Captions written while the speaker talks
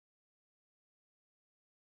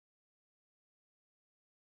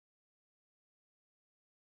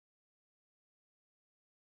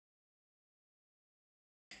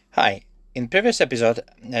Hi, in previous episode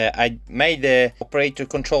I made the operator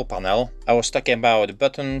control panel. I was talking about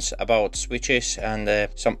buttons, about switches and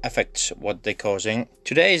some effects what they're causing.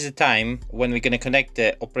 Today is the time when we're going to connect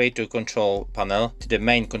the operator control panel to the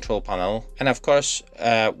main control panel, and of course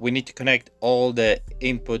we need to connect all the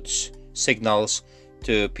inputs signals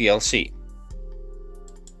to PLC.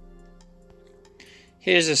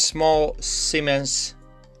 Here's a small Siemens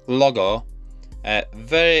logo, a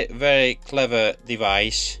very clever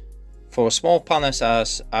device for small panels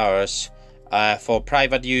as ours, for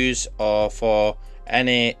private use or for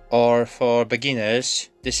beginners.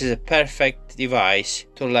 This is a perfect device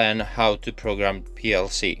to learn how to program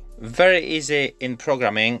PLC. Very easy in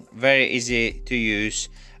programming, very easy to use,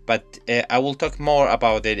 but I will talk more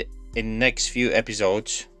about it in next few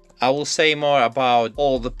episodes. I will say more about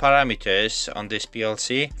all the parameters on this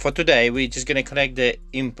PLC. For today, we're just gonna connect the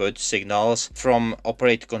input signals from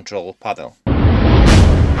operator control panel.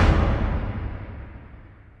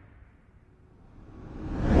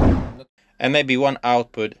 And maybe one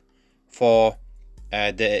output for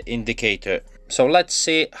the indicator. So let's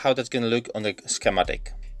see how that's gonna look on the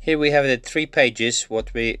schematic. Here we have the 3 pages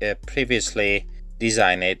what we previously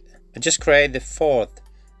designed it. I just create the 4th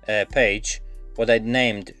page, what I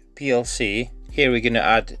named PLC. Here we're gonna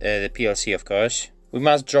add the PLC, of course. We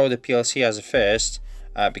must draw the PLC as a first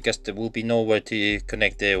because there will be nowhere to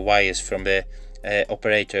connect the wires from the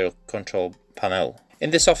operator control panel. In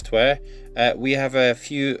the software we have a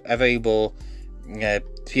few available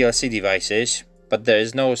PLC devices, but there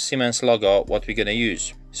is no Siemens logo what we're gonna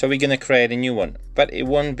use. So we're gonna create a new one, but it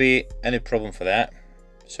won't be any problem for that.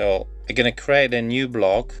 So I'm gonna create a new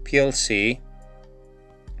block, PLC.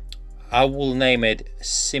 I will name it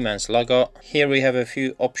Siemens logo. Here we have a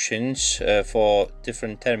few options for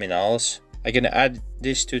different terminals. I'm gonna add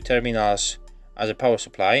these 2 terminals as a power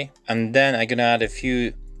supply, and then I'm gonna add a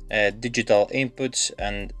few digital inputs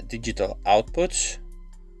and digital outputs.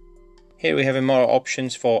 Here we have more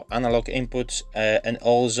options for analog inputs and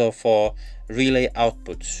also for relay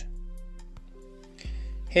outputs.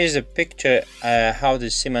 Here's a picture how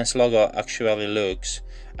the Siemens logo actually looks.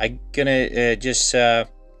 I'm gonna just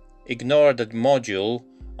ignore that module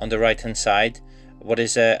on the right hand side, what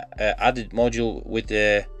is a added module with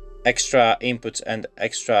the extra inputs and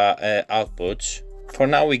extra outputs. For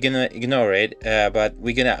now we're gonna ignore it, but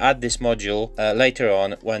we're gonna add this module later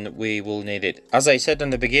on when we will need it. As I said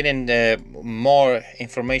in the beginning, more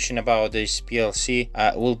information about this PLC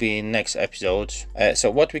will be in next episodes. So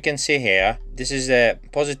what we can see here, this is a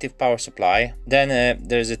positive power supply, then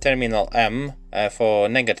there's a terminal M for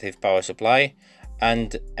negative power supply,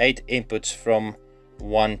 and 8 inputs from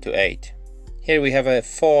 1 to 8. Here we have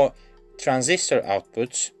 4 transistor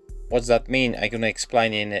outputs. What's that mean? I'm gonna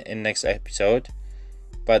explain in next episode.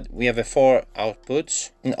 But we have 4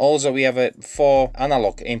 outputs, and also we have 4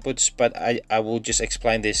 analog inputs, but I will just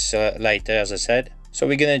explain this later, as I said. So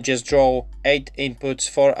we're gonna just draw 8 inputs,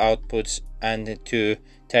 4 outputs, and 2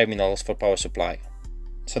 terminals for power supply.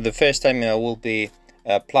 So the first terminal will be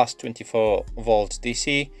plus 24 volts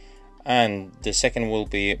DC, and the second will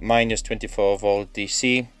be minus 24 volt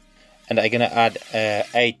DC, and I'm gonna add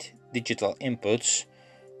 8 digital inputs,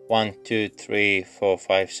 1 2 3 4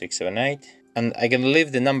 5 6 7 8, and I'm gonna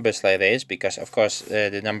leave the numbers like this because of course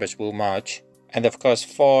the numbers will match, and of course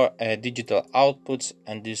 4 digital outputs,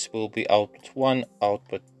 and this will be output 1,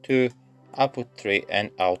 output 2, output 3, and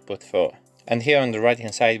output 4. And here on the right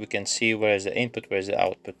hand side we can see where is the input, where is the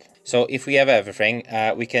output. So if we have everything,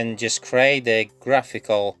 we can just create a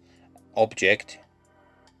graphical object.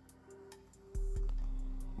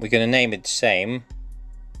 We're gonna name it same,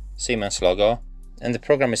 Siemens logo, and the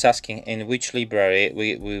program is asking in which library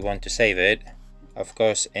we want to save it. Of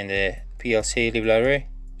course in the PLC library.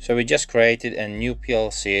 So we just created a new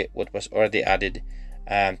PLC what was already added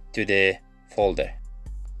to the folder.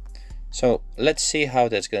 So let's see how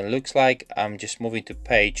that's gonna look like. I'm just moving to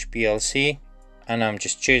page PLC, and I'm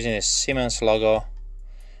just choosing a Siemens logo,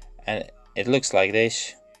 and it looks like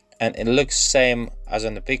this. And it looks same as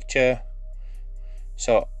on the picture.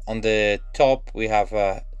 So on the top we have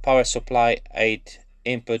a power supply, 8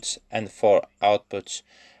 inputs and 4 outputs,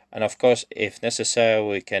 and of course if necessary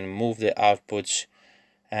we can move the outputs.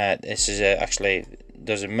 This is actually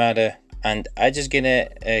doesn't matter, and I just gonna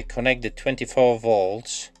connect the 24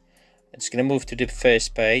 volts. It's gonna move to the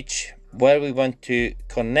first page where we want to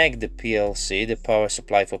connect the PLC, the power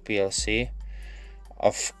supply for PLC.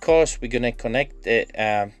 Of course we're gonna connect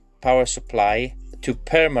the power supply to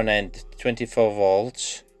permanent 24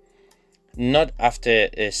 volts, not after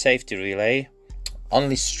a safety relay,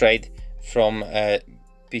 only straight from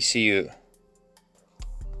PCU.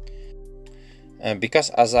 Because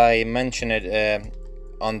as I mentioned it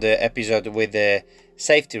on the episode with the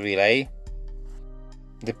safety relay,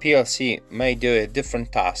 the PLC may do a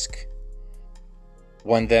different task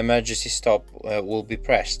when the emergency stop will be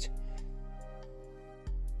pressed.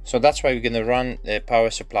 So that's why we're going to run the power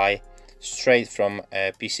supply straight from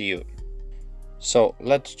PCU. So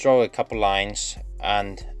let's draw a couple lines,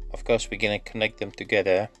 and of course we're going to connect them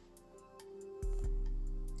together.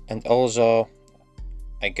 And also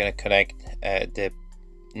I'm going to connect the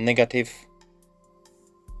negative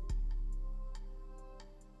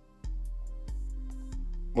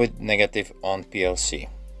with negative on PLC.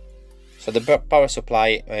 So the power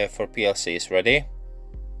supply for PLC is ready.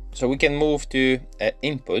 So we can move to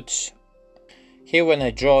inputs. Here, when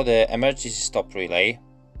I draw the emergency stop relay,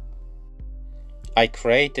 I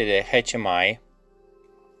created a HMI.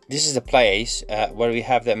 This is the place where we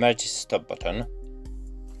have the emergency stop button.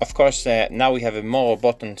 Of course, now we have more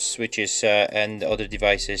button switches and other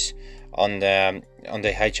devices on the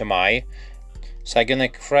HMI. So I'm gonna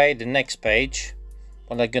create the next page,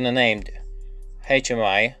 what I'm gonna name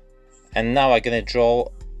HMI, and now I'm gonna draw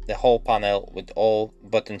the whole panel with all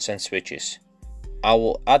buttons and switches. I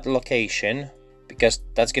will add location because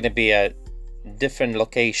that's gonna be a different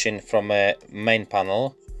location from a main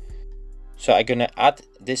panel. So I'm gonna add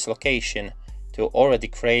this location to already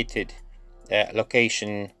created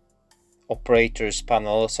location operators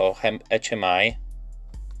panel, so HMI.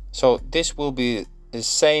 So this will be the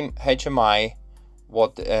same HMI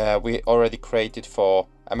what we already created for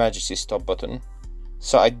emergency stop button.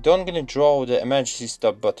 So I don't gonna draw the emergency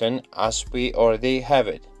stop button as we already have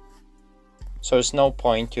it. So there's no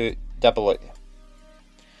point to double it.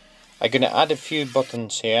 I'm gonna add a few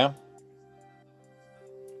buttons here.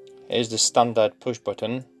 Here's the standard push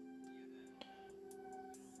button.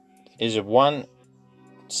 Is a 1,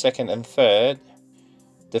 2nd and 3rd.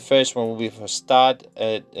 The first one will be for start,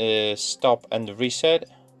 stop and reset.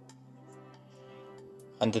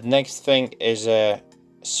 And the next thing is a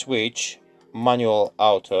switch, manual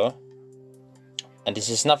auto. And this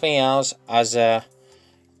is nothing else as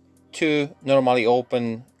two normally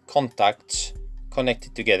open contacts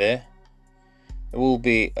connected together. It will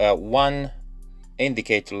be one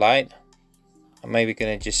indicator light. I'm maybe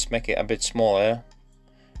gonna just make it a bit smaller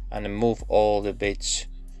and move all the bits.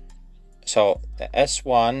 So the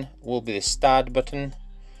S1 will be the start button,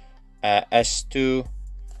 S2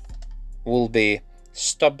 will be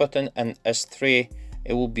stop button, and S3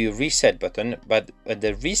 it will be reset button. But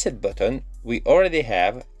the reset button we already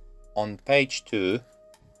have on page 2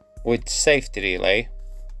 with safety relay,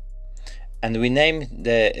 and we name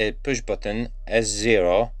the push button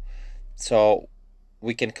S0, so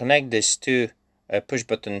we can connect these two push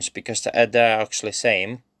buttons because they're actually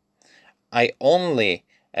same. I only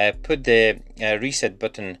put the reset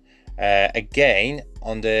button again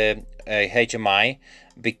on the HMI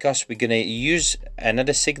because we're gonna use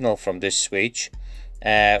another signal from this switch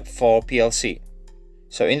for PLC.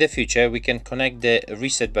 So in the future we can connect the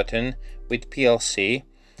reset button with PLC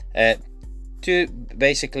to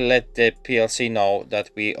basically let the PLC know that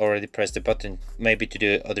we already pressed the button, maybe to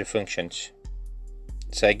do other functions.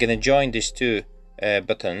 So I'm gonna join these two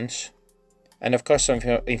buttons, and of course some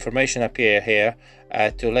information appear here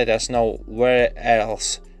to let us know where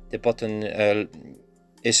else the button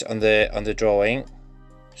is on the drawing.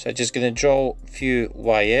 So I'm just gonna draw a few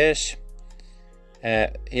wires.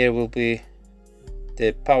 Here will be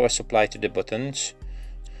the power supply to the buttons.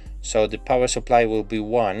 So the power supply will be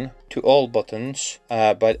 1 to all buttons,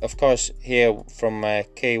 but of course here from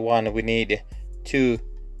K1 we need 2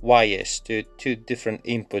 wires to 2 different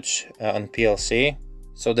inputs on PLC.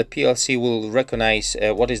 So the PLC will recognize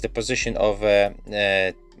what is the position of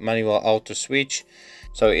manual auto switch.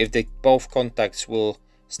 So if both contacts will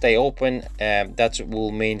stay open, that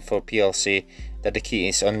will mean for PLC that the key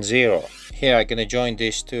is on 0. Here I'm gonna join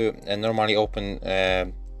these two normally open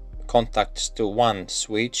contacts to one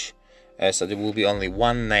switch, so there will be only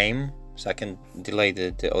one name, so I can delay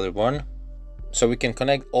the other one. So we can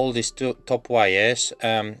connect all these two top wires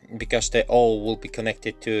because they all will be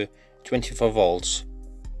connected to 24 volts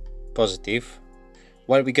positive.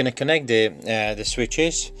 Where we're gonna connect the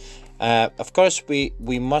switches, of course we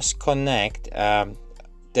must connect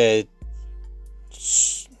the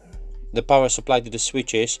power supply to the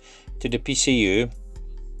switches to the PCU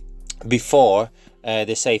before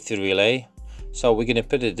the safety relay. So we're gonna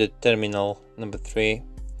put it the terminal number 3.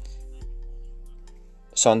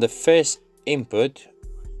 So on the first input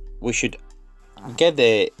we should get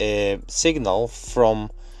the signal from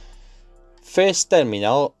first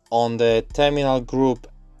terminal on the terminal group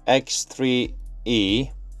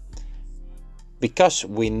X3E, because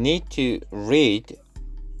we need to read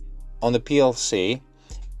on the PLC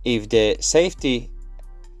if the safety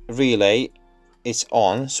relay is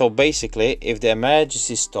on, so basically if the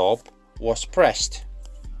emergency stop was pressed.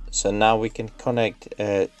 So now we can connect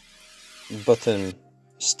button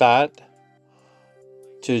start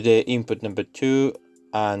to the input number 2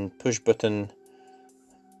 and push button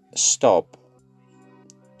stop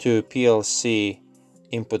to PLC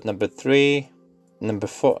input number 3, number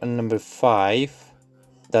 4 and number 5.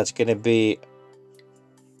 That's gonna be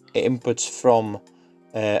inputs from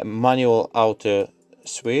manual auto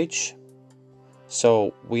switch.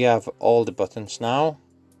 So we have all the buttons now.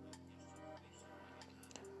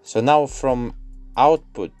 So now from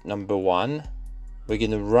output number 1, we're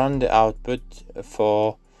going to run the output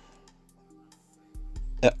for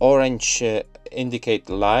the orange indicate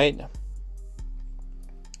light,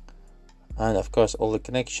 and of course all the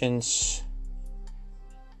connections.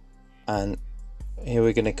 And here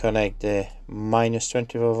we're going to connect the minus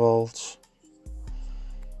 24 volts.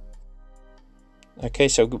 Okay,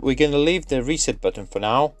 so we're going to leave the reset button for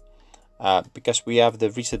now, because we have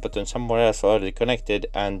the reset button somewhere else already connected,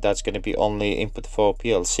 and that's going to be only input for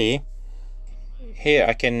PLC. Here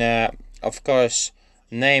I can of course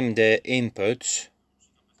name the inputs.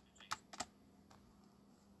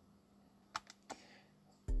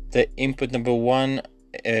 The input number 1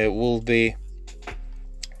 will be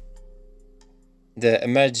the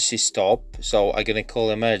emergency stop, so I'm gonna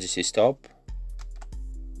call emergency stop.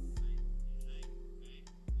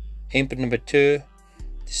 Input number 2,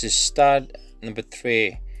 this is start. Number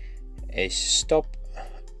 3 is stop,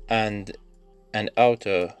 and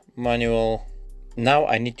auto manual. Now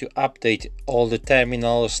I need to update all the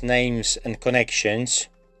terminals, names and connections.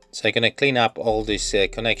 So I'm gonna clean up all these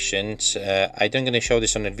connections. I don't gonna show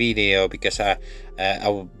this on the video because I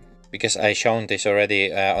shown this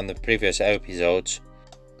already on the previous episodes.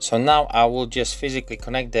 So now I will just physically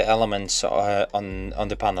connect the elements on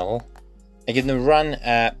the panel. I'm gonna run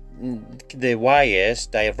the wires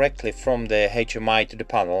directly from the HMI to the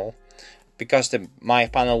panel, because my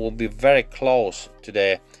panel will be very close to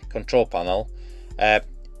the control panel.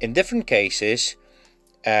 In different cases,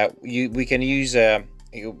 we can use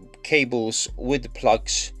cables with the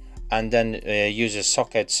plugs, and then use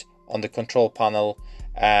sockets on the control panel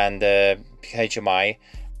and HMI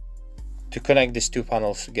to connect these two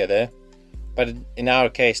panels together. But in our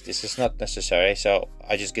case this is not necessary, so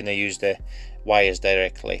I'm just gonna use the wires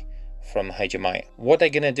directly from HMI. What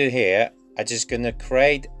I'm gonna do here, I'm just gonna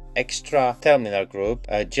create extra terminal group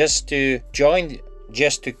just to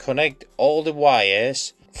connect all the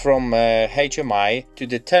wires from HMI to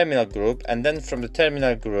the terminal group, and then from the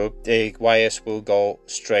terminal group the wires will go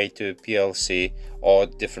straight to PLC or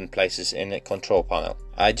different places in the control panel.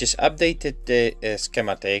 I just updated the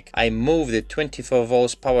schematic. I moved the 24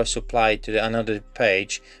 volts power supply to another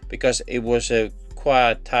page because it was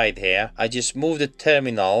quite tight here. I just moved the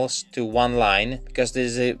terminals to one line because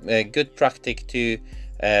there's a good practice to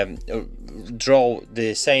draw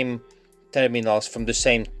the same terminals from the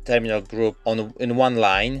same terminal group in one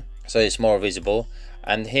line, so it's more visible.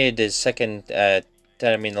 And here the second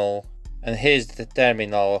terminal, and here's the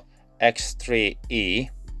terminal X3E.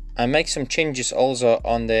 I make some changes also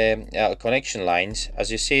on the connection lines.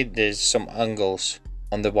 As you see, there's some angles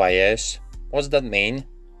on the wires. What does that mean?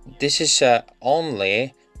 This is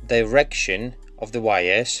only direction of the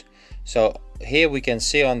wires. So here we can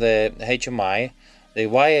see on the HMI the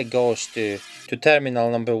wire goes to terminal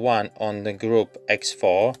number 1 on the group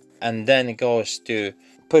X4, and then it goes to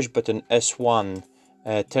push button S1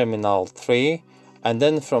 terminal 3, and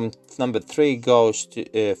then from number 3 goes to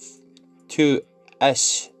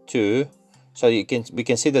S2. So we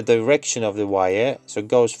can see the direction of the wire. So it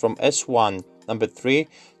goes from S1 number 3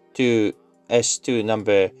 to S2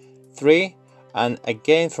 number 3, and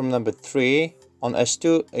again from number 3 on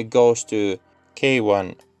S2 it goes to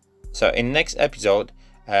K1. So in next episode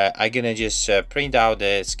I'm gonna just print out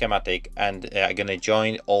the schematic, and I'm gonna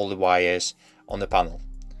join all the wires on the panel.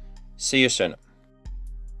 See you soon.